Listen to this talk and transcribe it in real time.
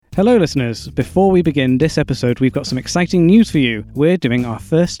Hello listeners, before we begin this episode we've got some exciting news for you. We're doing our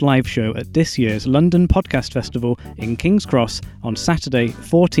first live show at this year's London Podcast Festival in King's Cross on Saturday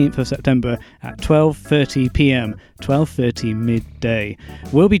 14th of September at 12:30pm, 12:30 midday.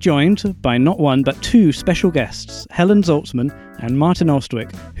 We'll be joined by not one but two special guests, Helen Zaltzman and Martin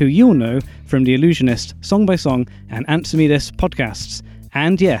Olstwick, who you'll know from The Illusionist, Song by Song and Answer Me This podcasts.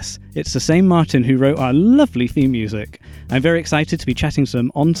 And yes, it's the same Martin who wrote our lovely theme music. I'm very excited to be chatting to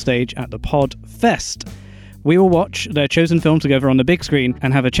them on stage at the Pod Fest. We will watch their chosen film together on the big screen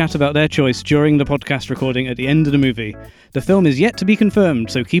and have a chat about their choice during the podcast recording at the end of the movie. The film is yet to be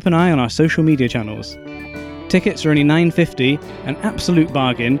confirmed, so keep an eye on our social media channels. Tickets are only £9.50, an absolute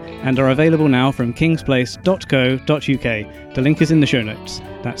bargain, and are available now from kingsplace.co.uk. The link is in the show notes.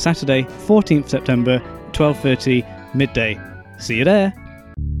 That's Saturday, 14th September, 12:30 midday. See you there.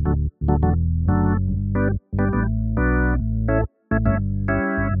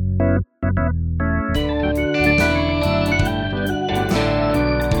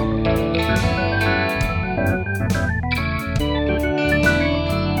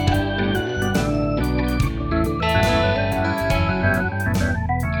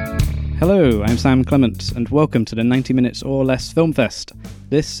 Hello, I'm Sam Clement, and welcome to the 90 Minutes or Less Film Fest.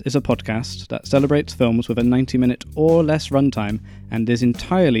 This is a podcast that celebrates films with a 90-minute or less runtime and is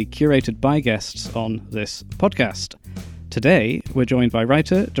entirely curated by guests on this podcast. Today, we're joined by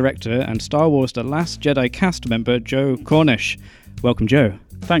writer, director, and Star Wars The Last Jedi cast member Joe Cornish. Welcome, Joe.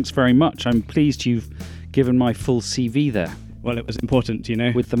 Thanks very much. I'm pleased you've given my full CV there. Well, it was important, you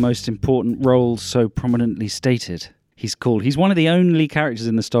know. With the most important roles so prominently stated. He's one of the only characters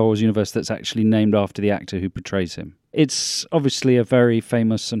in the Star Wars universe that's actually named after the actor who portrays him. It's obviously a very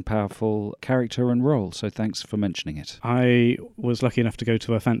famous and powerful character and role, so thanks for mentioning it. I was lucky enough to go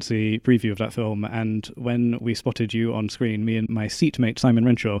to a fancy preview of that film, and when we spotted you on screen, me and my seatmate Simon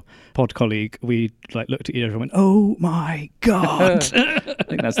Renshaw, pod colleague, we looked at each other and went, "Oh my God!"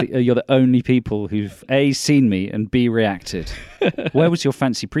 I think you're the only people who've A, seen me, and B, reacted. Where was your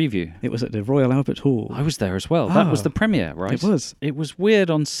fancy preview? It was at the Royal Albert Hall. I was there as well. That was the premiere, right? It was. It was weird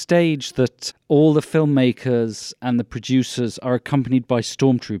on stage that all the filmmakers and the producers are accompanied by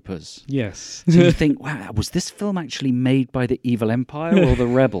stormtroopers. Yes. So you think, wow, was this film actually made by the evil empire or the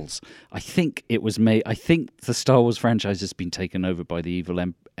rebels? I think it was made. I think the Star Wars franchise has been taken over by the evil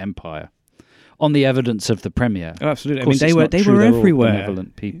empire. On the evidence of the premiere. Oh, absolutely. I mean, they were everywhere.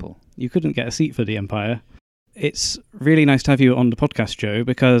 Benevolent people. You couldn't get a seat for the Empire. It's really nice to have you on the podcast, Joe,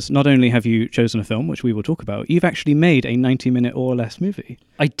 because not only have you chosen a film, which we will talk about, you've actually made a 90-minute or less movie.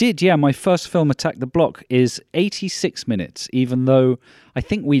 I did, yeah. My first film, Attack the Block, is 86 minutes, even though I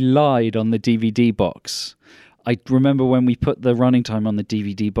think we lied on the DVD box. I remember when we put the running time on the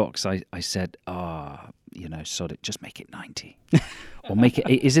DVD box, I said, sod it, just make it 90. Or make it,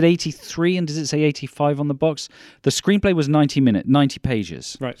 is it 83 and does it say 85 on the box? The screenplay was 90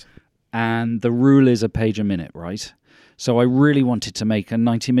 pages. Right. And the rule is a page a minute, right? So I really wanted to make a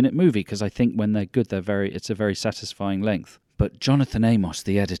 90-minute movie because I think when they're good, it's a very satisfying length. But Jonathan Amos,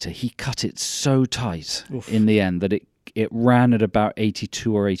 the editor, he cut it so tight in the end that it ran at about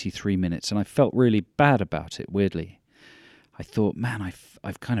 82 or 83 minutes, and I felt really bad about it, weirdly. I thought, man,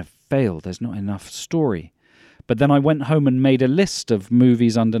 I've kind of failed. There's not enough story. But then I went home and made a list of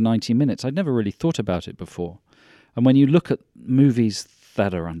movies under 90 minutes. I'd never really thought about it before. And when you look at movies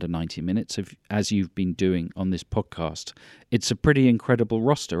that are under 90 minutes, as you've been doing on this podcast, it's a pretty incredible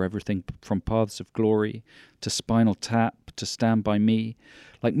roster. Everything from Paths of Glory to Spinal Tap to Stand By Me.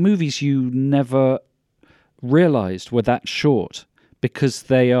 Like movies you never realized were that short because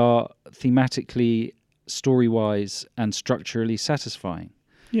they are thematically, story-wise and structurally satisfying.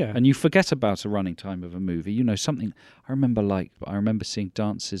 Yeah. And you forget about a running time of a movie. You know, something I remember seeing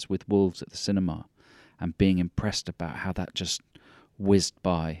Dances with Wolves at the cinema and being impressed about how that just whizzed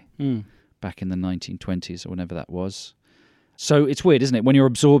by back in the 1920s or whenever that was. So it's weird, isn't it? When you're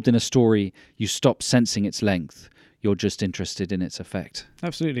absorbed in a story, you stop sensing its length. You're just interested in its effect.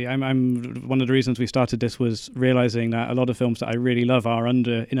 Absolutely. I'm one of the reasons we started this was realizing that a lot of films that I really love are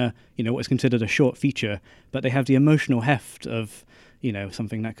in a what is considered a short feature, but they have the emotional heft of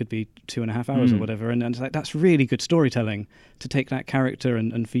something that could be 2.5 hours or whatever. And it's like, that's really good storytelling to take that character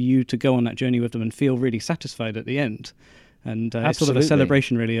and for you to go on that journey with them and feel really satisfied at the end. And it's sort of a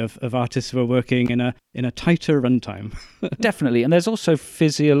celebration, really, of artists who are working in a tighter runtime. Definitely. And there's also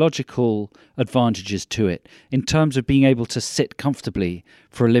physiological advantages to it in terms of being able to sit comfortably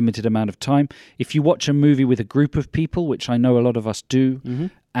for a limited amount of time. If you watch a movie with a group of people, which I know a lot of us do,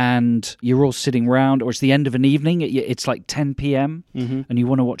 and you're all sitting around, or it's the end of an evening, it's like 10 p.m., and you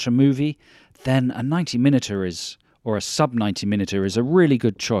want to watch a movie, then a 90-minuter is or a sub 90-minute is a really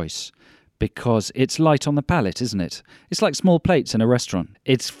good choice because it's light on the palate, isn't it? It's like small plates in a restaurant.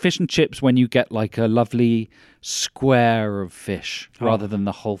 It's fish and chips when you get like a lovely square of fish rather than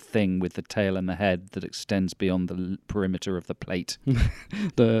the whole thing with the tail and the head that extends beyond the perimeter of the plate.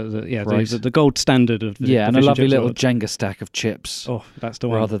 the gold standard of the and the a fish and lovely chips little world. Jenga stack of chips. Oh, that's the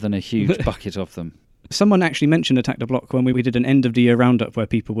one. Rather than a huge bucket of them. Someone actually mentioned Attack the Block when we did an end-of-the-year roundup where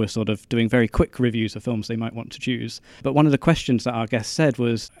people were sort of doing very quick reviews of films they might want to choose. But one of the questions that our guest said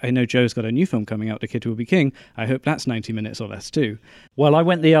was, I know Joe's got a new film coming out, The Kid Who Will Be King. I hope that's 90 minutes or less too. Well, I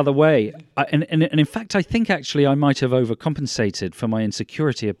went the other way. And in fact, I think actually I might have overcompensated for my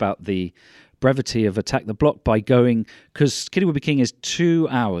insecurity about the brevity of Attack the Block by going, because Kid Who Will Be King is 2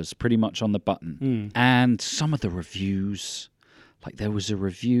 hours pretty much on the button. And some of the reviews... Like there was a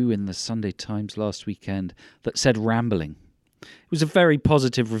review in the Sunday Times last weekend that said rambling. It was a very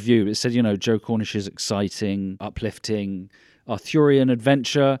positive review. It said, Joe Cornish is exciting, uplifting, Arthurian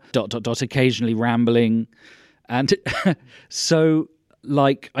adventure, ... occasionally rambling. And so,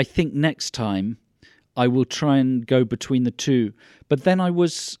 I think next time I will try and go between the two. But then I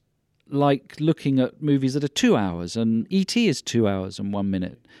was looking at movies that are 2 hours, and E.T. is 2 hours and 1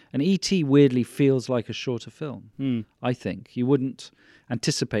 minute. And E.T. weirdly feels like a shorter film, I think. You wouldn't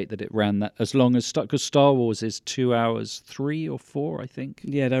anticipate that it ran that as long as... Because Star Wars is 2 hours 3 or 4, I think.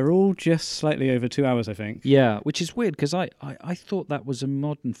 Yeah, they're all just slightly over 2 hours, I think. Yeah, which is weird, because I thought that was a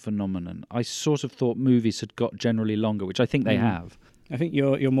modern phenomenon. I sort of thought movies had got generally longer, which I think they have. I think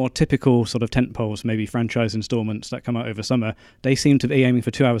your more typical sort of tentpoles, maybe franchise installments that come out over summer, they seem to be aiming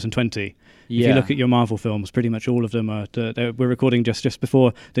for 2 hours and 20. Yeah. If you look at your Marvel films, pretty much all of them are... we're recording just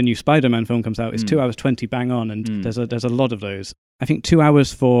before the new Spider-Man film comes out. It's 2 hours 20 bang on, and there's a lot of those. I think 2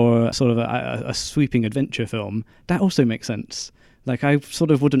 hours for sort of a sweeping adventure film, that also makes sense. I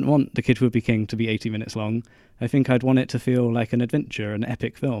sort of wouldn't want The Kid Who Would Be King to be 80 minutes long. I think I'd want it to feel like an adventure, an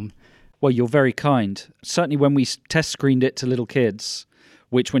epic film. Well, you're very kind. Certainly when we test screened it to little kids,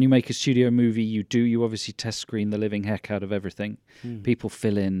 which when you make a studio movie, you obviously test screen the living heck out of everything. People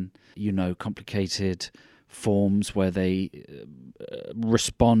fill in, complicated forms where they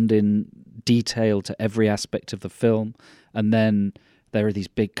respond in detail to every aspect of the film. And then there are these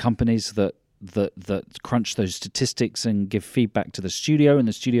big companies that crunch those statistics and give feedback to the studio, and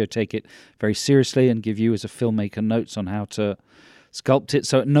the studio take it very seriously and give you as a filmmaker notes on how to sculpt it.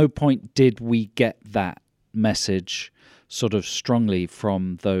 So at no point did we get that message sort of strongly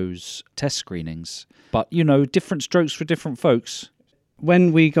from those test screenings. But, different strokes for different folks.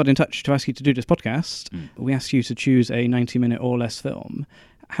 When we got in touch to ask you to do this podcast, we asked you to choose a 90-minute or less film.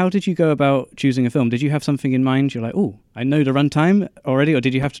 How did you go about choosing a film? Did you have something in mind? You're like, I know the runtime already, or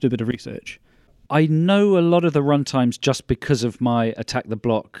did you have to do a bit of research? I know a lot of the runtimes just because of my Attack the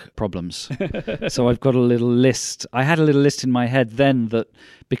Block problems. So I've got a little list. I had a little list in my head then that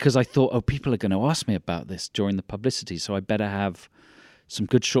because I thought, people are going to ask me about this during the publicity, so I better have some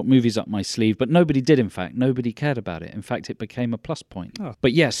good short movies up my sleeve. But nobody did, in fact. Nobody cared about it. In fact, it became a plus point. Oh.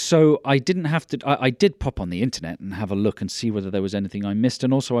 But yes, so I didn't have to... I did pop on the internet and have a look and see whether there was anything I missed.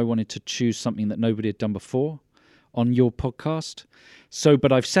 And also I wanted to choose something that nobody had done before on your podcast.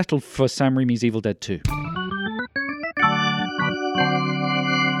 But I've settled for Sam Raimi's Evil Dead 2.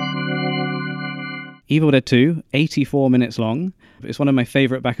 Evil Dead 2, 84 minutes long. It's one of my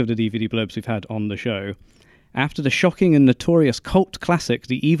favourite back of the DVD blurbs we've had on the show. After the shocking and notorious cult classic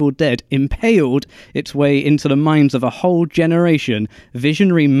The Evil Dead impaled its way into the minds of a whole generation,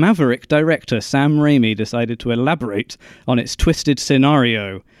 visionary maverick director Sam Raimi decided to elaborate on its twisted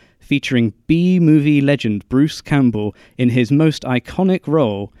scenario. Featuring B-movie legend Bruce Campbell in his most iconic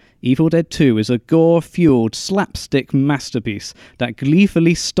role, Evil Dead 2 is a gore-fueled slapstick masterpiece that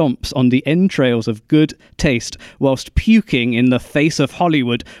gleefully stomps on the entrails of good taste whilst puking in the face of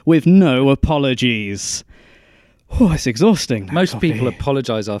Hollywood with no apologies. Oh, it's exhausting. Most people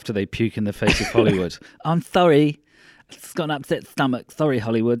apologise after they puke in the face of Hollywood. I'm sorry. It's got an upset stomach. Sorry,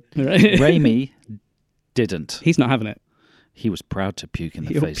 Hollywood. Raimi didn't. He's not having it. He was proud to puke in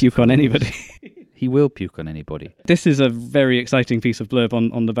the He'll face. Puke on anybody. He will puke on anybody. This is a very exciting piece of blurb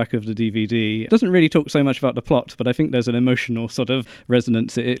on the back of the DVD. It doesn't really talk so much about the plot, but I think there's an emotional sort of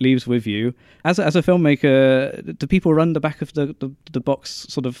resonance it leaves with you. As a filmmaker, do people run the back of the box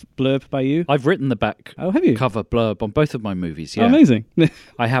sort of blurb by you? I've written the back have you? Cover blurb on both of my movies, yeah. Oh, amazing.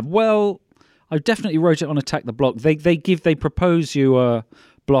 I have. Well, I definitely wrote it on Attack the Block. They propose you a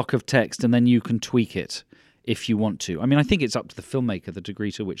block of text and then you can tweak it if you want to. I mean, I think it's up to the filmmaker, the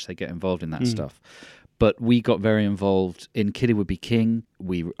degree to which they get involved in that stuff. But we got very involved in Kid Who Would Be King.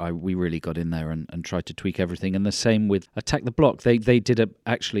 We really got in there and tried to tweak everything. And the same with Attack the Block. They did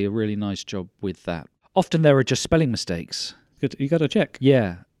actually a really nice job with that. Often there are just spelling mistakes. Good, you got to check.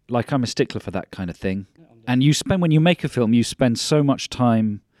 Yeah, like I'm a stickler for that kind of thing. And when you make a film, you spend so much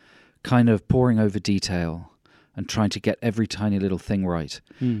time kind of poring over detail and trying to get every tiny little thing right.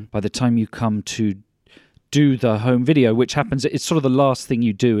 By the time you come to do the home video, which happens, it's sort of the last thing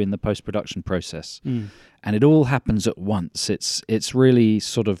you do in the post-production process. And it all happens at once. It's really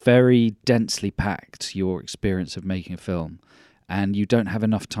sort of very densely packed, your experience of making a film. And you don't have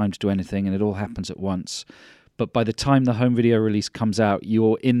enough time to do anything, and it all happens at once. But by the time the home video release comes out,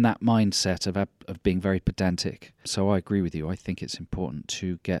 you're in that mindset of being very pedantic. So I agree with you. I think it's important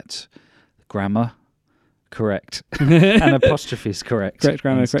to get grammar correct and apostrophes correct. Correct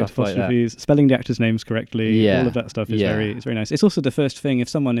grammar, correct apostrophes, spelling the actors' names correctly. Yeah. All of that stuff is it's very nice. It's also the first thing, if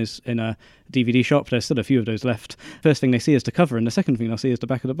someone is in a DVD shop, there's still a few of those left. First thing they see is the cover, and the second thing they'll see is the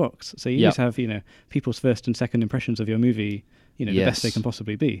back of the box. So you need to have, people's first and second impressions of your movie, the best they can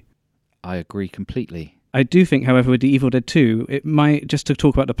possibly be. I agree completely. I do think, however, with The Evil Dead 2, it might, just to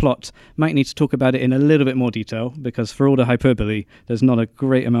talk about the plot, might need to talk about it in a little bit more detail, because for all the hyperbole, there's not a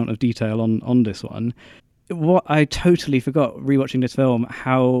great amount of detail on this one. What I totally forgot rewatching this film,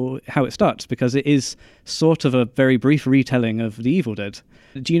 how it starts, because it is sort of a very brief retelling of The Evil Dead.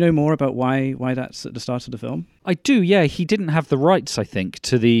 Do you know more about why that's at the start of the film? I do, yeah. He didn't have the rights, I think,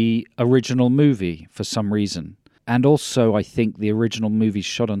 to the original movie for some reason. And also, I think the original movie's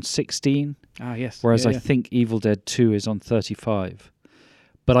shot on 16. Ah, yes. Whereas I think Evil Dead 2 is on 35.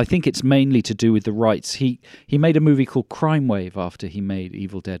 But I think it's mainly to do with the rights. He made a movie called Crime Wave after he made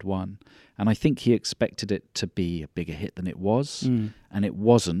Evil Dead 1. And I think he expected it to be a bigger hit than it was. And it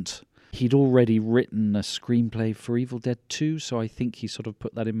wasn't. He'd already written a screenplay for Evil Dead 2, so I think he sort of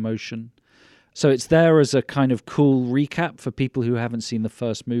put that in motion. So it's there as a kind of cool recap for people who haven't seen the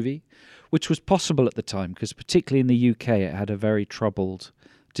first movie, which was possible at the time, because particularly in the UK, it had a very troubled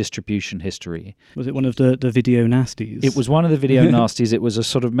distribution history. Was it one of the video nasties? It was one of the video nasties. It was a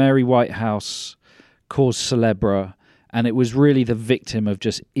sort of Mary Whitehouse cause célèbre, and it was really the victim of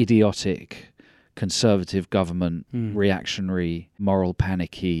just idiotic conservative government, reactionary, moral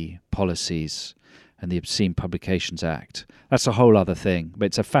panicky policies, and the Obscene Publications Act. That's a whole other thing, but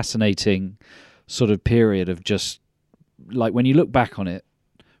it's a fascinating sort of period of just, like, when you look back on it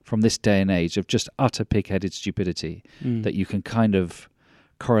from this day and age, of just utter pig-headed stupidity that you can kind of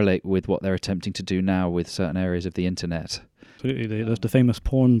correlate with what they're attempting to do now with certain areas of the internet. Absolutely, there's the famous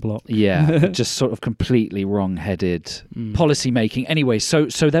porn block. Yeah, just sort of completely wrong-headed policy making. Anyway, so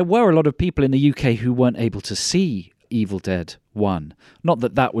there were a lot of people in the UK who weren't able to see Evil Dead 1. Not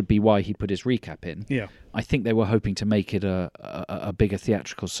that would be why he put his recap in. Yeah. I think they were hoping to make it a bigger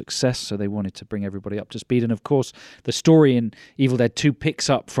theatrical success, so they wanted to bring everybody up to speed. And of course, the story in Evil Dead 2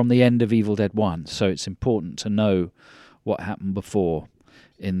 picks up from the end of Evil Dead 1, so it's important to know what happened before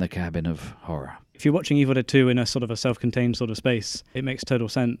in the cabin of horror. If you're watching Evil Dead 2 in a sort of a self-contained sort of space, it makes total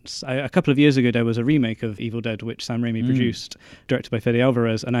sense. A couple of years ago, there was a remake of Evil Dead, which Sam Raimi produced, directed by Fede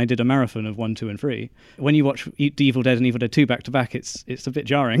Alvarez, and I did a marathon of 1, 2, and 3. When you watch Evil Dead and Evil Dead 2 back to back, it's a bit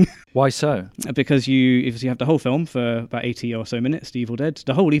jarring. Why so? Because you have the whole film for about 80 or so minutes, the Evil Dead.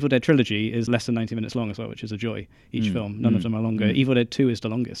 The whole Evil Dead trilogy is less than 90 minutes long as well, which is a joy, each film. None of them are longer. Evil Dead 2 is the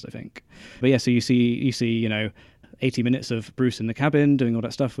longest, I think. But yeah, so you see, 80 minutes of Bruce in the cabin doing all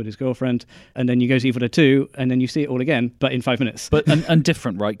that stuff with his girlfriend, and then you go to Evil Dead 2 and then you see it all again, but in 5 minutes. But and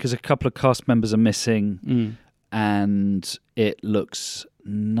different, right? Because a couple of cast members are missing and it looks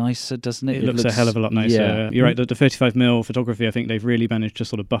nicer, doesn't it? It looks a hell of a lot nicer. Yeah. You're right, the 35mm photography, I think they've really managed to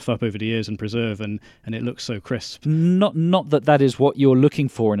sort of buff up over the years and preserve, and it looks so crisp. Not that is what you're looking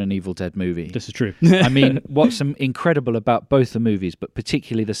for in an Evil Dead movie. This is true. I mean, what's incredible about both the movies, but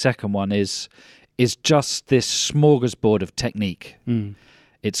particularly the second one, is just this smorgasbord of technique.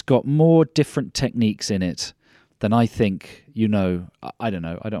 It's got more different techniques in it than I think, I don't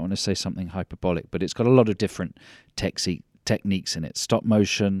know, I don't want to say something hyperbolic, but it's got a lot of different techniques in it. Stop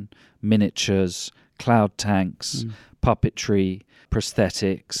motion, miniatures, cloud tanks, puppetry,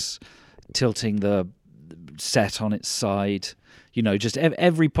 prosthetics, tilting the set on its side, just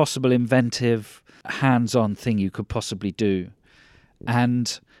every possible inventive, hands-on thing you could possibly do.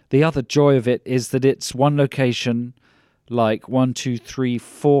 And the other joy of it is that it's one location, like 1, 2, 3,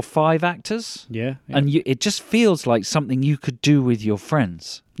 4, 5 actors. Yeah. And it just feels like something you could do with your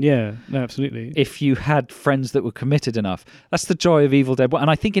friends. Yeah, no, absolutely. If you had friends that were committed enough. That's the joy of Evil Dead 1. And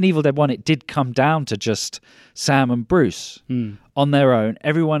I think in Evil Dead 1 it did come down to just Sam and Bruce on their own.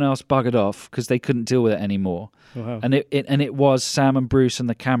 Everyone else buggered off because they couldn't deal with it anymore. Oh, wow. And it was Sam and Bruce and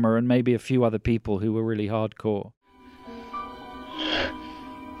the camera and maybe a few other people who were really hardcore.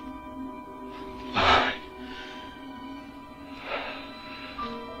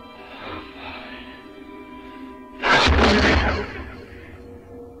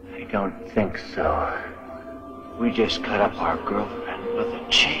 don't think so. We just cut up our girlfriend with a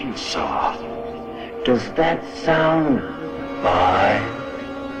chainsaw. Does that sound fine?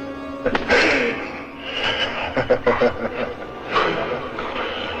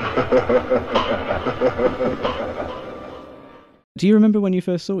 Do you remember when you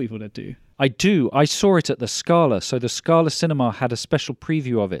first saw Evil Dead 2? I do. I saw it at the Scala. So the Scala Cinema had a special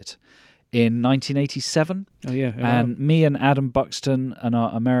preview of it in 1987. Oh, yeah. And me and Adam Buxton and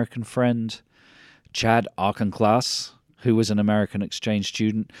our American friend Chad Arkansas, who was an American exchange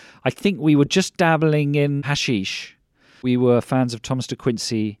student, I think we were just dabbling in hashish. We were fans of Thomas de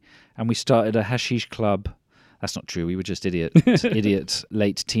Quincey, and we started a hashish club. That's not true. We were just idiot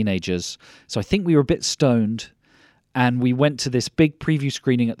late teenagers. So I think we were a bit stoned, and we went to this big preview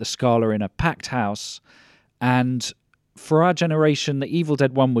screening at the Scala in a packed house. And for our generation, the Evil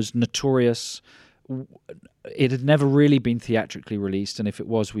Dead 1 was notorious. It had never really been theatrically released, and if it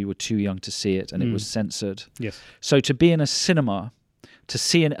was, we were too young to see it, and it was censored. Yes. So to be in a cinema, to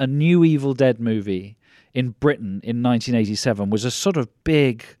see a new Evil Dead movie in Britain in 1987 was a sort of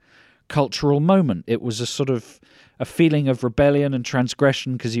big cultural moment. It was a sort of a feeling of rebellion and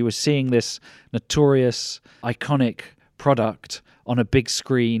transgression because you were seeing this notorious, iconic product on a big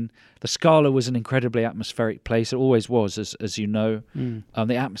screen. The Scala was an incredibly atmospheric place. It always was, as you know.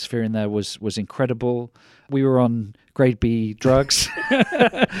 The atmosphere in there was incredible. We were on grade B drugs.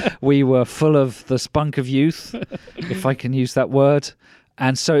 We were full of the spunk of youth, if I can use that word.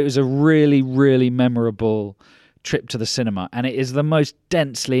 And so it was a really, really memorable trip to the cinema. And it is the most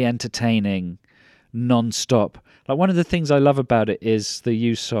densely entertaining, non-stop. Like, one of the things I love about it is the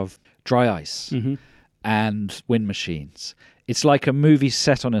use of dry ice and wind machines. It's like a movie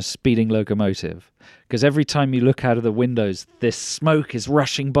set on a speeding locomotive, because every time you look out of the windows, this smoke is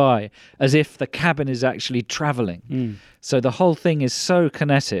rushing by as if the cabin is actually traveling. So the whole thing is so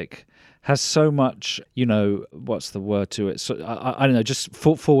kinetic, has so much, what's the word to it? So, I don't know, just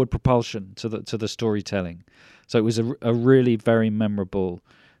forward propulsion to the storytelling. So it was a really very memorable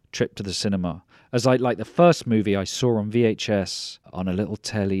trip to the cinema. As like the first movie I saw on VHS on a little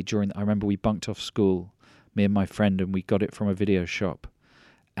telly I remember we bunked off school, me and my friend, and we got it from a video shop.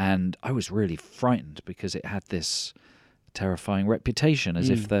 And I was really frightened because it had this terrifying reputation, as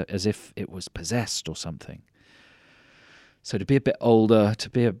if it was possessed or something. So to be a bit older, to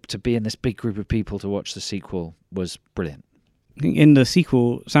be in this big group of people to watch the sequel was brilliant. In the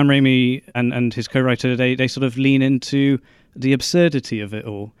sequel, Sam Raimi and his co-writer, they sort of lean into the absurdity of it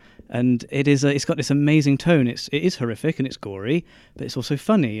all. And it's got this amazing tone. It is horrific and it's gory, but it's also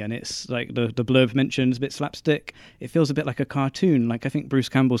funny, and it's like the blurb mentions a bit slapstick. It feels a bit like a cartoon. Like, I think Bruce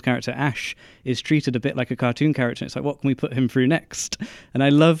Campbell's character Ash is treated a bit like a cartoon character. It's like, what can we put him through next? And I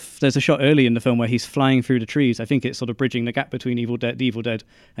love, there's a shot early in the film where he's flying through the trees. I think it's sort of bridging the gap between Evil Dead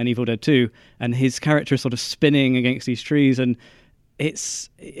and Evil Dead 2, and his character is sort of spinning against these trees, and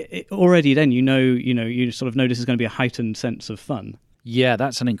it already then you sort of know this is going to be a heightened sense of fun. Yeah,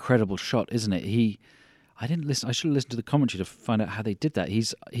 that's an incredible shot, isn't it? I didn't listen. I should have listened to the commentary to find out how they did that.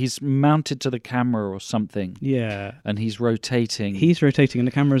 He's mounted to the camera or something. Yeah, and he's rotating. And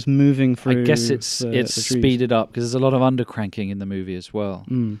the camera's moving through. I guess it's speeded up because there's a lot of undercranking in the movie as well.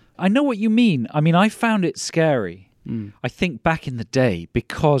 I know what you mean. I mean, I found it scary. I think back in the day,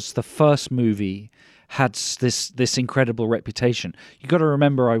 because the first movie had this incredible reputation. You got to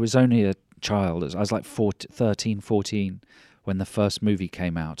remember, I was only a child. I was like 13, 14 when the first movie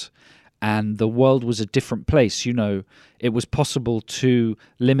came out. And the world was a different place. It was possible to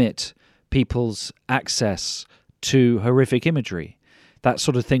limit people's access to horrific imagery. That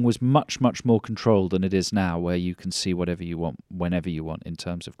sort of thing was much, much more controlled than it is now, where you can see whatever you want, whenever you want, in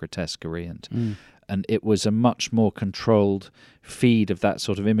terms of grotesquerie. And it was a much more controlled feed of that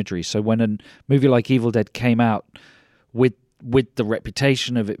sort of imagery. So when a movie like Evil Dead came out with the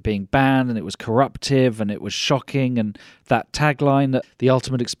reputation of it being banned, and it was corruptive and it was shocking, and that tagline, that the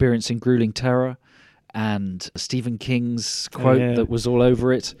ultimate experience in grueling terror, and Stephen King's quote that was all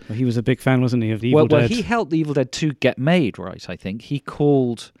over it. Well, he was a big fan, wasn't he, of the Evil Dead? Well, he helped the Evil Dead 2 get made, right, I think. He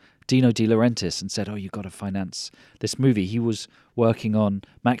called Dino De Laurentiis and said, "Oh, you've got to finance this movie." He was working on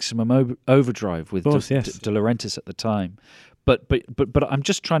Maximum Overdrive with De Laurentiis at the time. But I'm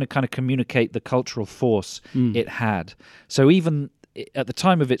just trying to kind of communicate the cultural force it had. So even at the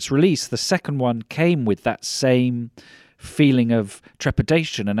time of its release, the second one came with that same feeling of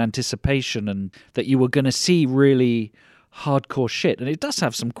trepidation and anticipation, and that you were going to see really hardcore shit. And it does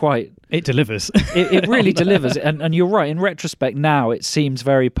have some quite... It delivers. It really delivers. And you're right, in retrospect now, it seems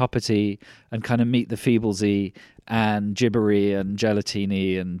very puppety and kind of Meet the Feebles-y and gibbery and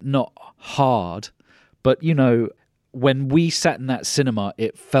gelatine-y and not hard. But, when we sat in that cinema,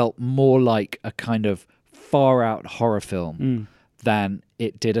 it felt more like a kind of far-out horror film than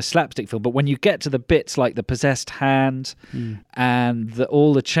it did a slapstick film. But when you get to the bits like the possessed hand and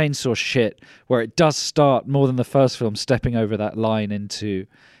all the chainsaw shit, where it does start more than the first film stepping over that line into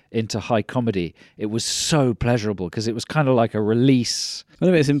high comedy, it was so pleasurable because it was kind of like a release.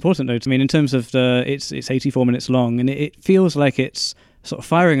 Well, it's important though. I mean, in terms of it's 84 minutes long, and it feels like it's sort of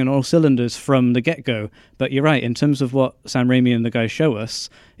firing on all cylinders from the get-go. But you're right, in terms of what Sam Raimi and the guys show us,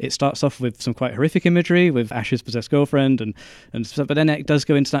 it starts off with some quite horrific imagery with Ash's possessed girlfriend and stuff, but then it does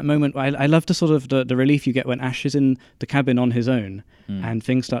go into that moment. I love the sort of the relief you get when Ash is in the cabin on his own and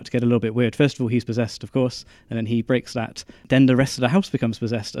things start to get a little bit weird. First of all, he's possessed, of course, and then he breaks that. Then the rest of the house becomes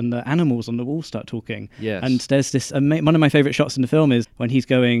possessed and the animals on the wall start talking. Yes. And there's this one of my favourite shots in the film is when he's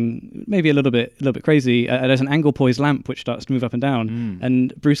going maybe a little bit crazy. There's an angle poised lamp which starts to move up and down,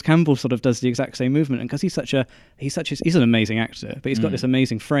 and Bruce Campbell sort of does the exact same movement. And because he's an amazing actor, but he's got this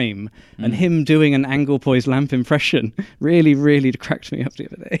amazing frame, and him doing an angle poised lamp impression really, really cracked me up the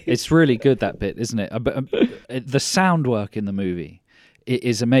other day. It's really good, that bit, isn't it? The sound work in the movie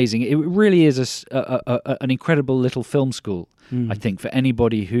is amazing. It really is an incredible little film school, I think, for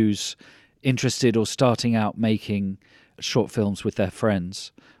anybody who's interested or starting out making short films with their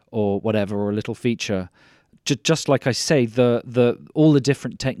friends or whatever, or a little feature. Just like I say, all the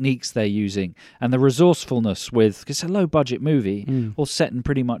different techniques they're using and the resourcefulness with, it's a low budget movie, all set in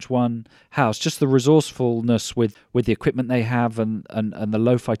pretty much one house. Just the resourcefulness with the equipment they have and the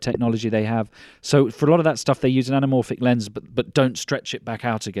lo-fi technology they have. So for a lot of that stuff, they use an anamorphic lens, but don't stretch it back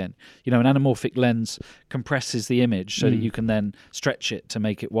out again. You know, an anamorphic lens compresses the image so that you can then stretch it to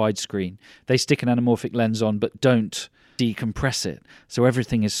make it widescreen. They stick an anamorphic lens on, but don't decompress it, so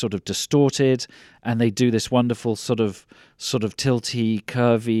everything is sort of distorted, and they do this wonderful sort of tilty,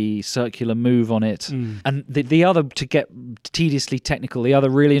 curvy, circular move on it. And the other, to get tediously technical, the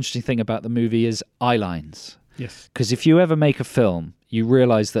other really interesting thing about the movie is eye lines. Yes, because if you ever make a film, you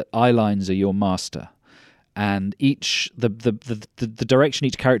realize that eye lines are your master, and the direction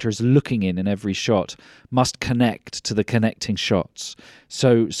each character is looking in every shot must connect to the connecting shots.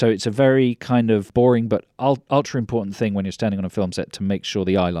 So it's a very kind of boring but ultra important thing when you're standing on a film set to make sure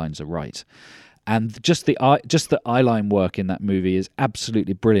the eye lines are right. And just the eye line work in that movie is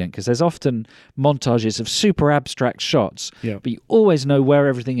absolutely brilliant, because there's often montages of super abstract shots, but you always know where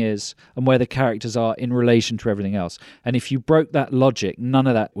everything is and where the characters are in relation to everything else. And if you broke that logic, none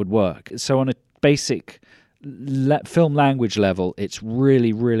of that would work. So on a basic film language level, it's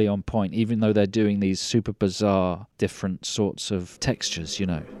really, really on point, even though they're doing these super bizarre different sorts of textures, you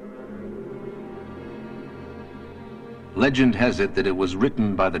know. Legend has it that it was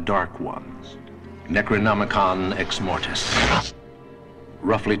written by the Dark Ones, Necronomicon Ex Mortis,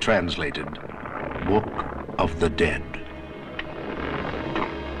 roughly translated, Book of the Dead.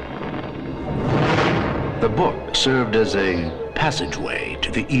 The book served as a passageway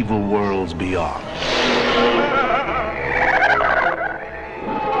to the evil worlds beyond.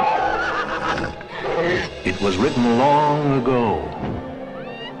 It was written long ago,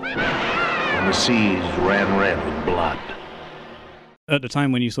 when the seas ran red with blood. At the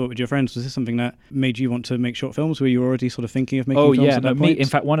time when you saw it with your friends, was this something that made you want to make short films? Were you already sort of thinking of making films at that point? In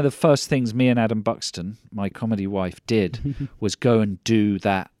fact, one of the first things me and Adam Buxton, my comedy wife, did was go and do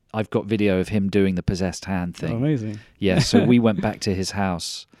that. I've got video of him doing the possessed hand thing. Oh, amazing. Yeah, so we went back to his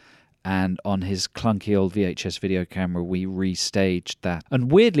house, and on his clunky old VHS video camera, we restaged that.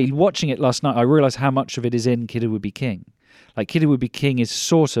 And weirdly, watching it last night, I realised how much of it is in Kidder Would Be King. Like, Kidder Would Be King is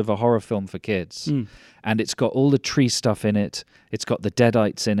sort of a horror film for kids. And it's got all the tree stuff in it. It's got the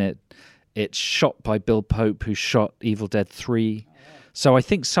Deadites in it. It's shot by Bill Pope, who shot Evil Dead 3. So I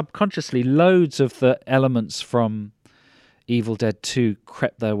think subconsciously loads of the elements from Evil Dead 2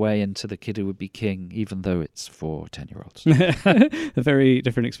 crept their way into the Kid Who Would Be King, even though it's for 10-year-olds. A very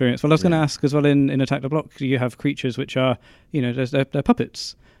different experience. Well, I was going to ask as well, in Attack the Block, you have creatures which are, they're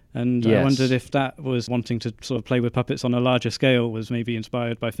puppets. And yes. I wondered if that was wanting to sort of play with puppets on a larger scale was maybe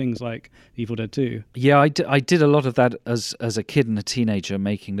inspired by things like Evil Dead 2. Yeah, I did a lot of that as a kid and a teenager,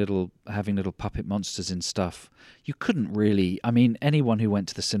 having little puppet monsters and stuff. You couldn't really, anyone who went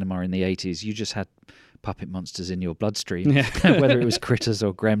to the cinema in the 80s, you just had puppet monsters in your bloodstream, whether it was Critters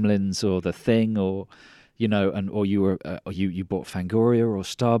or Gremlins or The Thing or you bought Fangoria or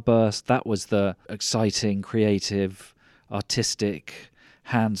Starburst. That was the exciting, creative, artistic,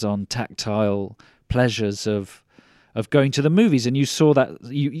 hands-on, tactile pleasures of going to the movies. And you saw that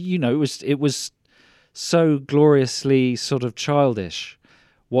it was so gloriously sort of childish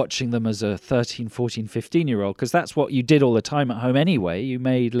watching them as a 13, 14, 15-year-old, because that's what you did all the time at home anyway. You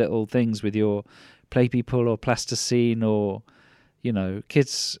made little things with your Play People or Plasticine or, you know,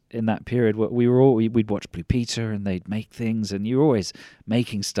 kids in that period, we'd watch Blue Peter and they'd make things, and you're always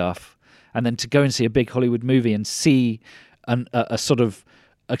making stuff. And then to go and see a big Hollywood movie and see a sort of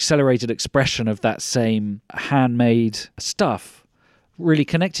accelerated expression of that same handmade stuff really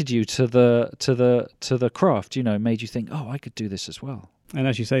connected you to the craft, you know, made you think, oh, I could do this as well. And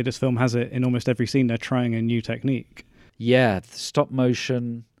as you say, this film has it in almost every scene. They're trying a new technique. Yeah, stop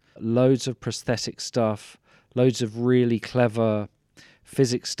motion, loads of prosthetic stuff, loads of really clever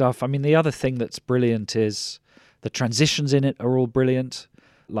physics stuff. I mean, the other thing that's brilliant is the transitions in it are all brilliant,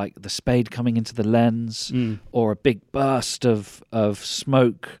 like the spade coming into the lens or a big burst of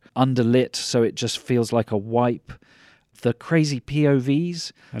smoke underlit so it just feels like a wipe. The crazy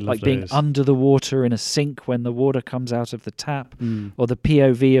POVs, like being under the water in a sink when the water comes out of the tap, or the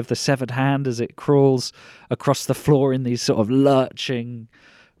POV of the severed hand as it crawls across the floor in these sort of lurching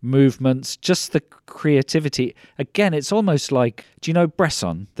movements. Just the creativity. Again, it's almost like, do you know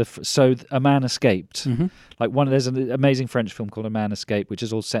Bresson? So A Man Escaped. Like there's an amazing French film called A Man Escaped, which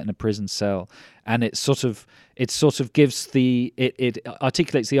is all set in a prison cell, and it sort of gives it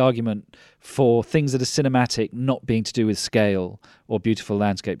articulates the argument for things that are cinematic not being to do with scale or beautiful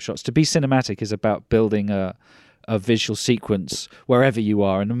landscape shots. To be cinematic is about building a visual sequence wherever you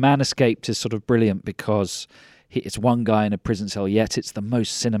are, and A Man Escaped is sort of brilliant because it's one guy in a prison cell, yet it's the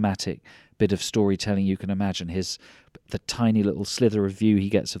most cinematic bit of storytelling you can imagine. The tiny little slither of view he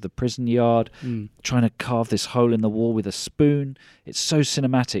gets of the prison yard, trying to carve this hole in the wall with a spoon. It's so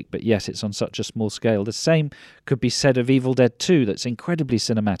cinematic, but yet it's on such a small scale. The same could be said of Evil Dead 2, that's incredibly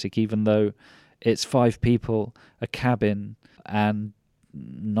cinematic, even though it's 5 people, a cabin, and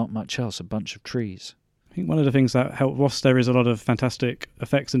not much else, a bunch of trees. I think one of the things that helped, whilst there is a lot of fantastic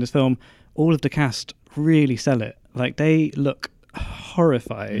effects in this film, all of the cast really sell it. Like, they look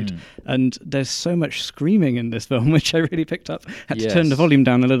horrified, and there's so much screaming in this film, which I really picked up. Had to turn the volume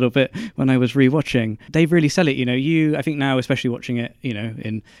down a little bit when I was rewatching. They really sell it. You know, I think now, especially watching it, you know,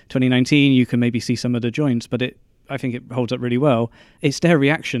 in 2019, you can maybe see some of the joints, but I think it holds up really well. It's their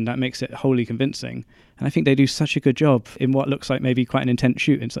reaction that makes it wholly convincing, and I think they do such a good job in what looks like maybe quite an intense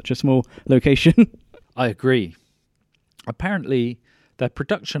shoot in such a small location. I agree. Apparently, their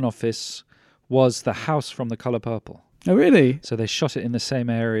production office was the house from The Colour Purple. Oh, really? So they shot it in the same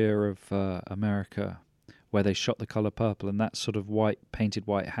area of America where they shot The Colour Purple, and that sort of painted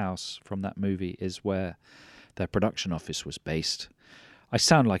white house from that movie is where their production office was based. I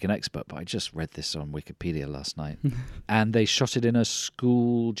sound like an expert, but I just read this on Wikipedia last night. And they shot it in a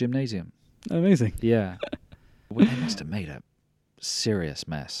school gymnasium. Amazing. Yeah. Well, they must have made a serious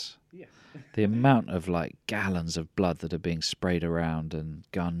mess. Yeah. The amount of like gallons of blood that are being sprayed around, and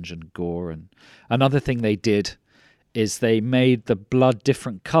gunge and gore. And another thing they did is they made the blood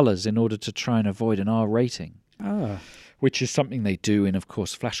different colours in order to try and avoid an R rating. Which is something they do in, of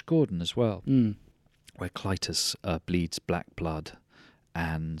course, Flash Gordon as well, where Clytus bleeds black blood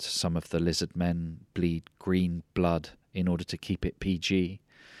and some of the lizard men bleed green blood in order to keep it PG.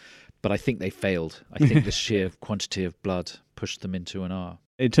 But I think they failed. I think the sheer quantity of blood pushed them into an R.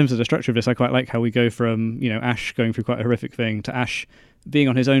 In terms of the structure of this, I quite like how we go from, you know, Ash going through quite a horrific thing to Ash being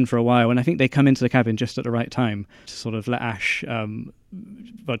on his own for a while. And I think they come into the cabin just at the right time to sort of let Ash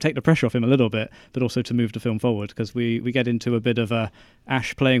take the pressure off him a little bit, but also to move the film forward, because we get into a bit of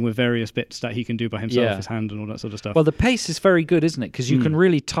Ash playing with various bits that he can do by himself, his hand and all that sort of stuff. Well, the pace is very good, isn't it? Because you can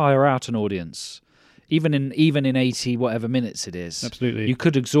really tire out an audience. Even in 80 whatever minutes it is. Absolutely. You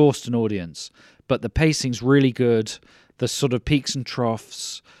could exhaust an audience, but the pacing's really good. The sort of peaks and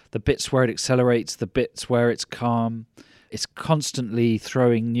troughs, the bits where it accelerates, the bits where it's calm. It's constantly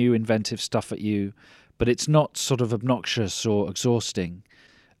throwing new inventive stuff at you, but it's not sort of obnoxious or exhausting.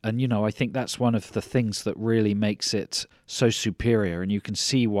 And, you know, I think that's one of the things that really makes it so superior, and you can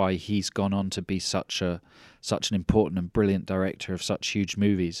see why he's gone on to be such an important and brilliant director of such huge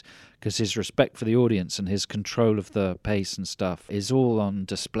movies, because his respect for the audience and his control of the pace and stuff is all on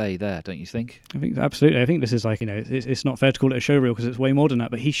display there, don't you think? I think absolutely. I think this is like, you know, it's not fair to call it a showreel because it's way more than that,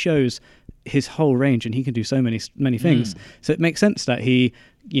 but he shows his whole range and he can do so many things. So it makes sense that he,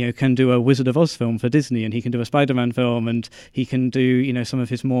 you know, can do a Wizard of Oz film for Disney, and he can do a Spider-Man film, and he can do, you know, some of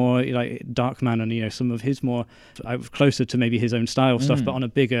his more like Darkman and, you know, some of his more closer to maybe his own style stuff, but on a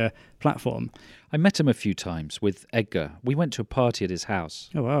bigger platform. I met him a few times with Edgar. We went to a party at his house.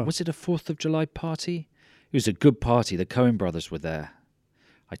 Oh, wow. Was it a 4th of July party? It was a good party. The Coen brothers were there.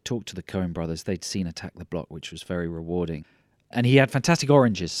 I talked to the Coen brothers. They'd seen Attack the Block, which was very rewarding. And he had fantastic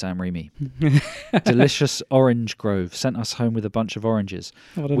oranges, Sam Raimi. Delicious orange grove. Sent us home with a bunch of oranges.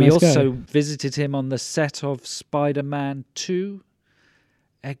 We also visited him on the set of Spider-Man 2.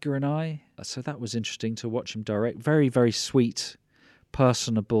 Edgar and I. So that was interesting to watch him direct. Very, very sweet,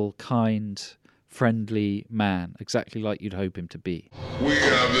 personable, kind, friendly man, exactly like you'd hope him to be. We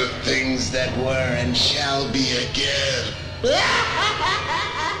are the things that were and shall be again.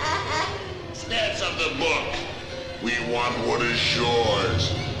 Stats of the book. We want what is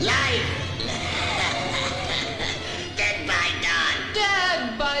yours. Life. Dead by dawn.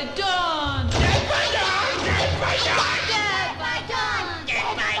 Dead by dawn. Dead by dawn. Dead by dawn. Dead by dawn.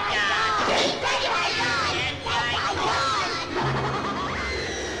 Dead by dawn. Dead by dawn. Dead by dawn.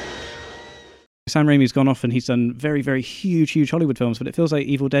 Sam Raimi's gone off and he's done very, very huge Hollywood films, but it feels like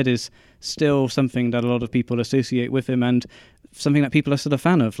Evil Dead is still something that a lot of people associate with him and something that people are still a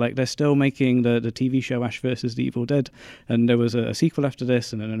fan of. Like, they're still making the TV show Ash vs. the Evil Dead, and there was a sequel after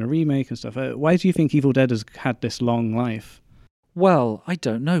this and then a remake and stuff. Why do you think Evil Dead has had this long life? Well, I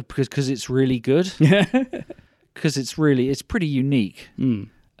don't know, because it's really good. Yeah. Because it's pretty unique. And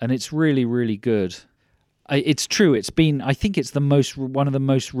it's really, really good. It's true. It's been, I think it's one of the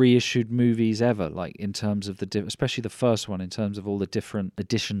most reissued movies ever, like in terms of especially the first one, in terms of all the different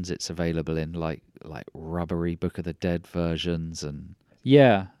editions it's available in, like rubbery Book of the Dead versions. And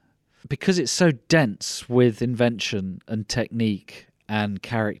yeah, because it's so dense with invention and technique and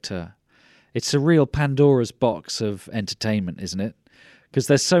character. It's a real Pandora's box of entertainment, isn't it? Because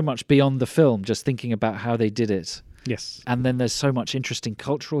there's so much beyond the film, just thinking about how they did it. Yes. And then there's so much interesting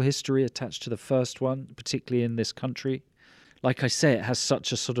cultural history attached to the first one, particularly in this country. Like I say, it has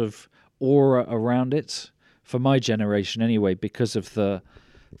such a sort of aura around it, for my generation anyway, because of the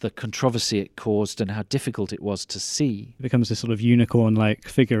controversy it caused and how difficult it was to see. It becomes this sort of unicorn-like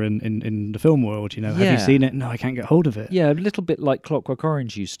figure in the film world, you know. Yeah. Have you seen it? No, I can't get hold of it. Yeah, a little bit like Clockwork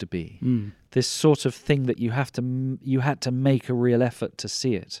Orange used to be. This sort of thing that you had to make a real effort to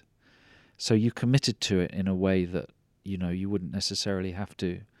see it. So you committed to it in a way that, you know, you wouldn't necessarily have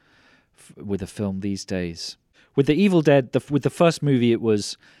to with a film these days. With the Evil Dead, with the first movie, it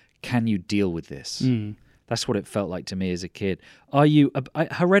was, can you deal with this? That's what it felt like to me as a kid.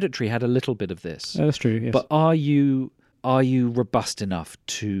 Hereditary had a little bit of this. That's true, yes. But are you robust enough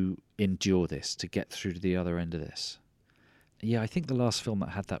to endure this, to get through to the other end of this? Yeah, I think the last film that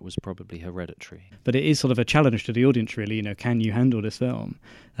had that was probably Hereditary. But it is sort of a challenge to the audience, really. You know, can you handle this film?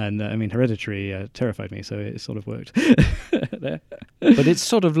 And I mean, Hereditary terrified me, so it sort of worked. But it's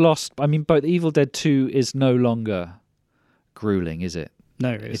sort of lost. I mean, both Evil Dead 2 is no longer grueling, is it?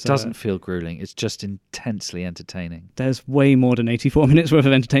 No, it doesn't feel grueling. It's just intensely entertaining. There's way more than 84 minutes worth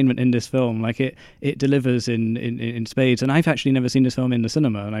of entertainment in this film. Like, it delivers in spades. And I've actually never seen this film in the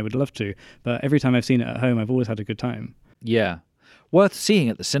cinema, and I would love to. But every time I've seen it at home, I've always had a good time. Yeah. Worth seeing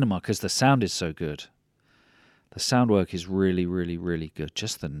at the cinema because the sound is so good. The sound work is really, really, really good.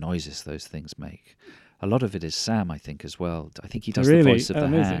 Just the noises those things make. A lot of it is Sam, I think, as well. I think he does the voice of the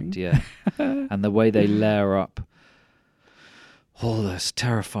hand. Yeah. And the way they layer up all those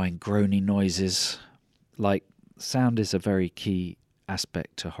terrifying groany noises. Like, sound is a very key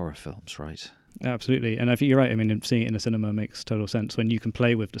aspect to horror films, right? Absolutely. And I think you're right. I mean, seeing it in the cinema makes total sense when you can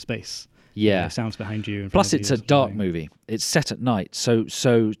play with the space. Yeah. Sounds behind you. Plus, it's a dark movie. It's set at night. So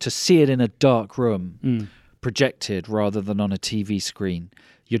to see it in a dark room, projected rather than on a TV screen,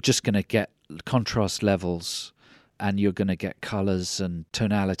 you're just going to get contrast levels and you're going to get colours and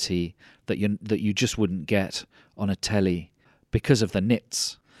tonality that you just wouldn't get on a telly because of the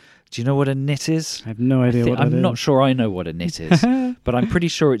nits. Do you know what a nit is? I have no idea what that is. I'm not sure I know what a nit is, but I'm pretty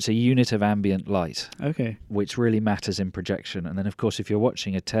sure it's a unit of ambient light. Okay. Which really matters in projection. And then, of course, if you're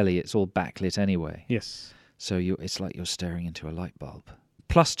watching a telly, it's all backlit anyway. Yes. So it's like you're staring into a light bulb.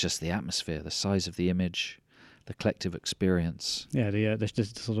 Plus just the atmosphere, the size of the image, the collective experience. Yeah,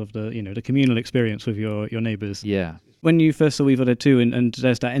 the sort of the communal experience with your neighbours. Yeah. When you first saw Evil Dead 2 and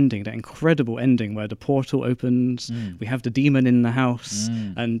there's that ending, that incredible ending where the portal opens, we have the demon in the house,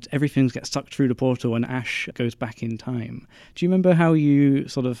 and everything gets sucked through the portal and Ash goes back in time. Do you remember how you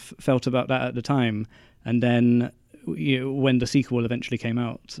sort of felt about that at the time? And then when the sequel eventually came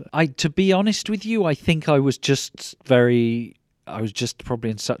out? To be honest with you, I think I was just probably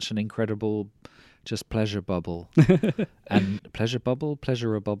in such an incredible just pleasure bubble. And pleasure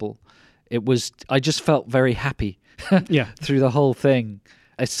a bubble. I just felt very happy through the whole thing.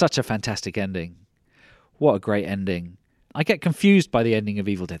 It's such a fantastic ending. What a great ending. I get confused by the ending of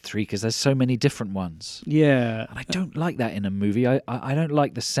Evil Dead 3 because there's so many different ones. Yeah. And I don't like that in a movie. I don't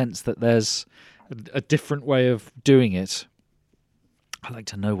like the sense that there's a different way of doing it. I like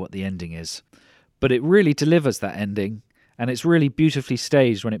to know what the ending is. But it really delivers that ending. And it's really beautifully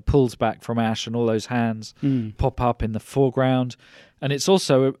staged when it pulls back from Ash and all those hands pop up in the foreground. And it's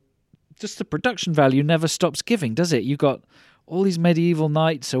also just the production value never stops giving, does it? You got all these medieval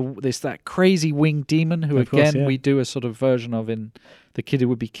knights. So there's that crazy winged demon who, Of course, again, yeah. we do a sort of version of in The Kid Who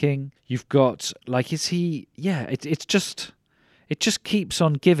Would Be King. You've got, like, is he... Yeah, it just keeps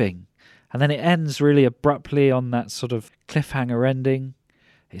on giving. And then it ends really abruptly on that sort of cliffhanger ending.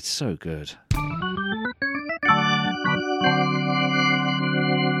 It's so good.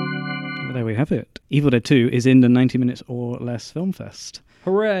 Well, there we have it. Evil Dead 2 is in the 90 Minutes or Less Film Fest.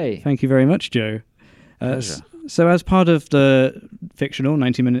 Hooray! Thank you very much, Joe. Pleasure. So as part of the fictional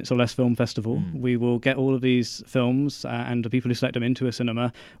 90 Minutes or Less Film Festival, we will get all of these films and the people who select them into a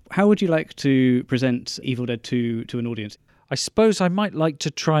cinema. How would you like to present Evil Dead 2 to an audience? I suppose I might like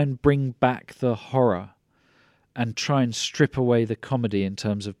to try and bring back the horror and try and strip away the comedy in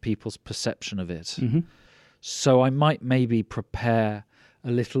terms of people's perception of it. Mm-hmm. So I might maybe prepare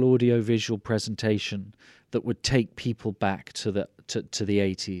a little audio-visual presentation that would take people back to the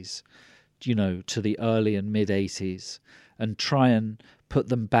 80s, you know, to the early and mid-80s, and try and put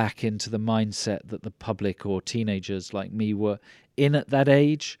them back into the mindset that the public or teenagers like me were in at that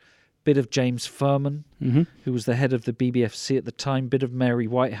age. Bit of James Furman, who was the head of the BBFC at the time, bit of Mary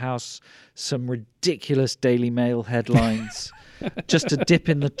Whitehouse, some ridiculous Daily Mail headlines, just to dip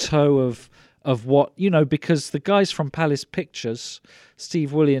in the toe of what, you know, because the guys from Palace Pictures,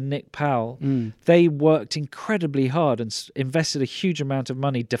 Steve Woolley and Nick Powell, they worked incredibly hard and invested a huge amount of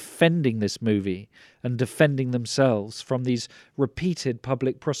money defending this movie and defending themselves from these repeated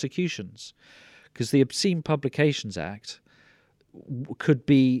public prosecutions. Because the Obscene Publications Act could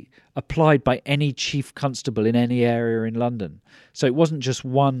be applied by any chief constable in any area in London. So it wasn't just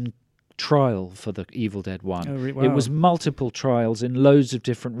one trial for the Evil Dead 1. Oh, wow. It was multiple trials in loads of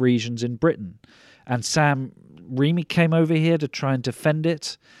different regions in Britain. And Sam Raimi came over here to try and defend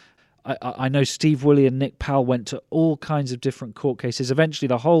it. I know Steve Woolley and Nick Powell went to all kinds of different court cases. Eventually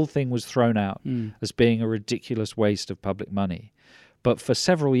the whole thing was thrown out as being a ridiculous waste of public money. But for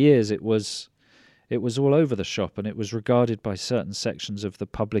several years it was all over the shop, and it was regarded by certain sections of the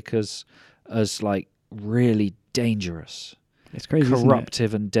public as like really dangerous. It's crazy,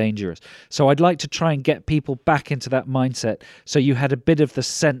 corruptive and dangerous. So I'd like to try and get people back into that mindset, so you had a bit of the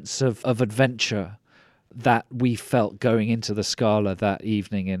sense of adventure that we felt going into the Scala that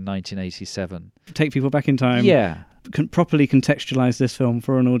evening in 1987. Take people back in time. Yeah. Properly contextualize this film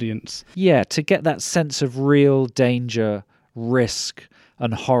for an audience. Yeah, to get that sense of real danger, risk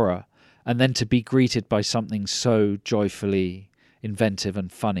and horror, and then to be greeted by something so joyfully inventive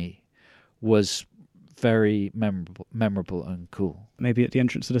and funny was very memorable and cool. Maybe at the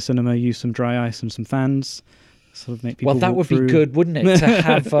entrance of the cinema, use some dry ice and some fans. Sort of make people. Well, that walk would through. be good, wouldn't it?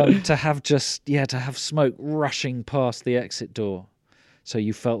 To have smoke rushing past the exit door, so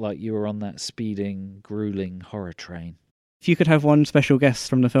you felt like you were on that speeding, grueling horror train. If you could have one special guest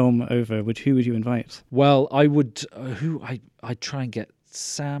from the film over, who would you invite? Well, I would. I'd try and get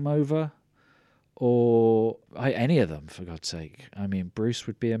Sam over, or any of them, for God's sake. I mean, Bruce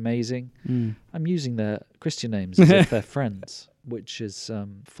would be amazing. I'm using their Christian names as if they're friends, which is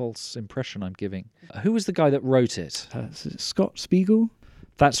false impression I'm giving. Who was the guy that wrote it? Is it Scott Spiegel?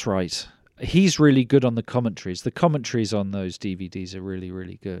 That's right. He's really good on the commentaries. The commentaries on those DVDs are really,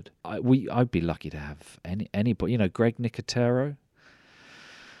 really good. I'd be lucky to have anybody. You know, Greg Nicotero,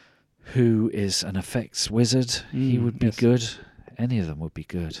 who is an effects wizard. He would be good. Any of them would be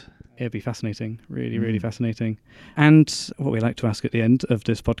good. It'd be fascinating. Really, really fascinating. And what we like to ask at the end of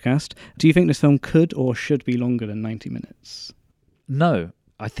this podcast, do you think this film could or should be longer than 90 minutes? No,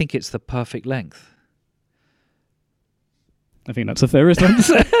 I think it's the perfect length. I think that's a fair response.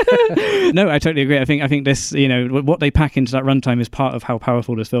 No, I totally agree. I think this, you know, what they pack into that runtime is part of how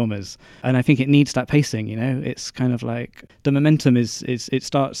powerful this film is. And I think it needs that pacing, you know. It's kind of like the momentum is it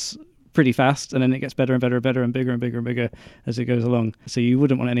starts pretty fast and then it gets better and better and better and bigger and bigger and bigger as it goes along. So you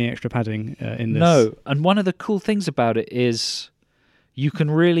wouldn't want any extra padding in this. No, and one of the cool things about it is you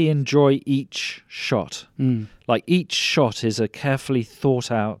can really enjoy each shot. Like each shot is a carefully thought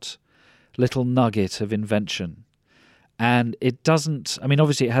out little nugget of invention. And it doesn't, I mean,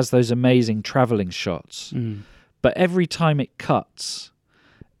 obviously it has those amazing traveling shots, but every time it cuts,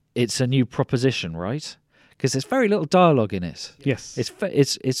 it's a new proposition, right? Because there's very little dialogue in it. Yes.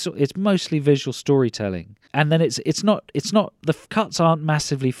 It's mostly visual storytelling. And then it's not the cuts aren't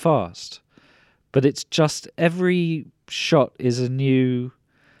massively fast, but it's just every shot is a new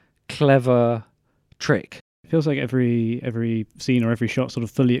clever trick. Feels like every scene or every shot sort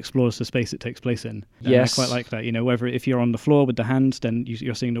of fully explores the space it takes place in. And yes. I quite like that. You know, whether if you're on the floor with the hands, then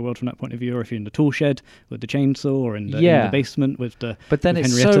you're seeing the world from that point of view, or if you're in the tool shed with the chainsaw, or in the basement with the. But then with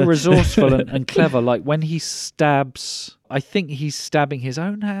it's Henrietta. so resourceful and clever. Like when he stabs I think he's stabbing his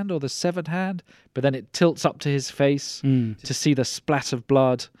own hand or the severed hand, but then it tilts up to his face to see the splat of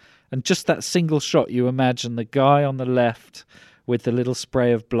blood. And just that single shot, you imagine the guy on the left with the little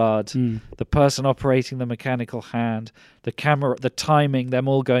spray of blood, the person operating the mechanical hand, the camera, the timing, them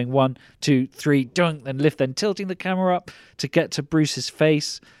all going 1, 2, 3, dunk, then lift, then tilting the camera up to get to Bruce's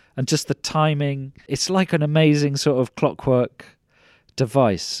face, and just the timing. It's like an amazing sort of clockwork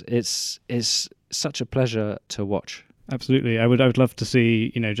device. It's such a pleasure to watch. Absolutely. I would love to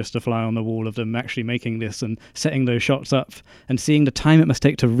see, just a fly on the wall of them actually making this and setting those shots up and seeing the time it must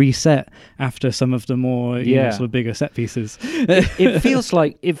take to reset after some of the more sort of bigger set pieces. It feels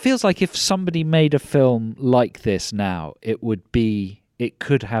like if somebody made a film like this now, it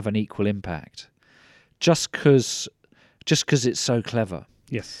could have an equal impact. Just because it's so clever.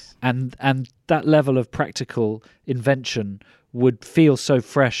 Yes. And that level of practical invention would feel so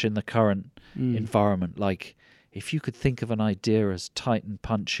fresh in the current environment. Like, if you could think of an idea as tight and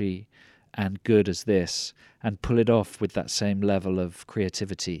punchy and good as this and pull it off with that same level of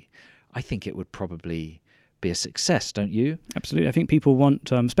creativity, I think it would probably be a success, don't you? Absolutely. I think people want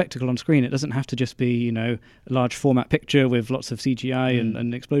spectacle on screen. It doesn't have to just be, a large format picture with lots of CGI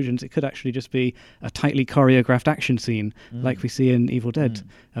and explosions. It could actually just be a tightly choreographed action scene like we see in Evil Dead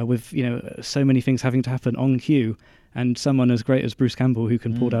with, so many things having to happen on cue. And someone as great as Bruce Campbell who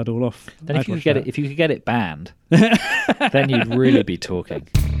can pull that all off. Then if you could get it banned, then you'd really be talking.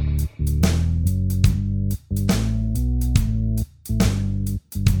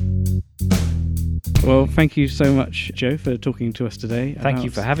 Well, thank you so much, Joe, for talking to us today. Thank you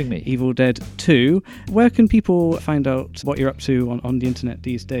for having me. Evil Dead 2. Where can people find out what you're up to on the internet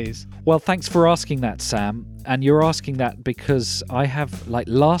these days? Well, thanks for asking that, Sam. And you're asking that because I have,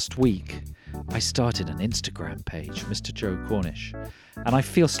 last week, I started an Instagram page, Mr. Joe Cornish, and I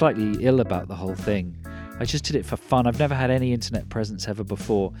feel slightly ill about the whole thing. I just did it for fun. I've never had any internet presence ever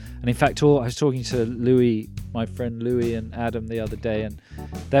before. And in fact, I was talking to Louis, my friend Louis and Adam the other day, and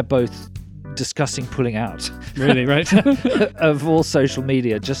they're both discussing pulling out. Really, right? of all social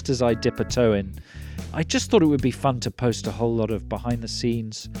media, just as I dip a toe in. I just thought it would be fun to post a whole lot of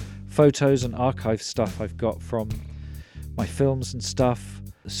behind-the-scenes photos and archive stuff I've got from my films and stuff.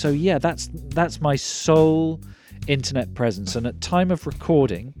 So yeah, that's my sole internet presence, and at time of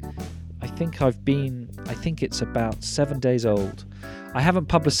recording, I think it's about 7 days old. I haven't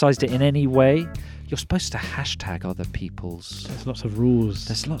publicized it in any way. You're supposed to hashtag other people's. There's lots of rules.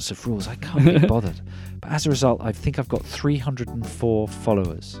 I can't be bothered. But as a result, I think I've got 304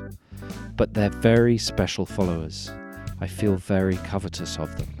 followers, but they're very special followers. I feel very covetous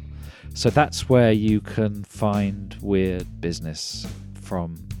of them. So that's where you can find weird business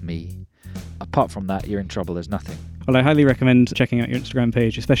from me. Apart from that, you're in trouble. There's nothing. Well, I highly recommend checking out your Instagram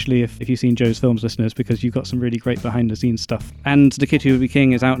page, especially if you've seen Joe's Films, listeners, because you've got some really great behind-the-scenes stuff. And The Kid Who Would Be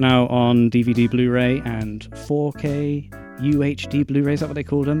King is out now on DVD, Blu-ray, and 4K UHD Blu-ray. Is that what they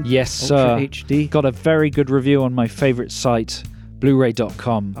call them? Yes, Ultra HD. Got a very good review on my favourite site,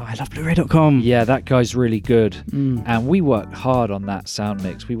 Blu-ray.com. Oh, I love Blu-ray.com. Yeah, that guy's really good. And we worked hard on that sound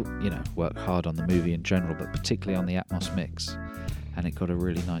mix. We, work hard on the movie in general, but particularly on the Atmos mix. And it got a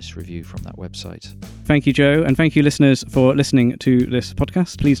really nice review from that website. Thank you, Joe, and thank you, listeners, for listening to this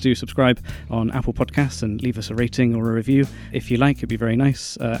podcast. Please do subscribe on Apple Podcasts and leave us a rating or a review. If you like, it'd be very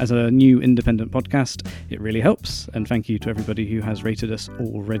nice. As a new independent podcast, it really helps. And thank you to everybody who has rated us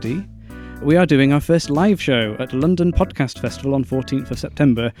already. We are doing our first live show at London Podcast Festival on 14th of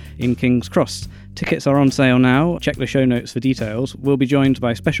September in King's Cross. Tickets are on sale now. Check the show notes for details. We'll be joined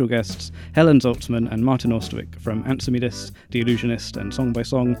by special guests Helen Zaltzman and Martin Austwick from Answer Me This, The Illusionist and Song by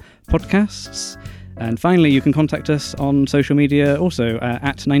Song podcasts. And finally, you can contact us on social media also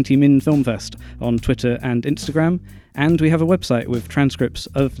at 90min Filmfest on Twitter and Instagram. And we have a website with transcripts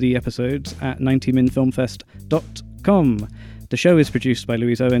of the episodes at 90minfilmfest.com. The show is produced by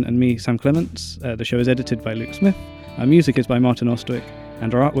Louise Owen and me, Sam Clements. The show is edited by Luke Smith. Our music is by Martin Austwick.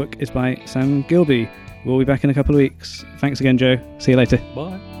 And our artwork is by Sam Gilby. We'll be back in a couple of weeks. Thanks again, Joe. See you later.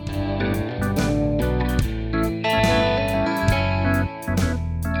 Bye.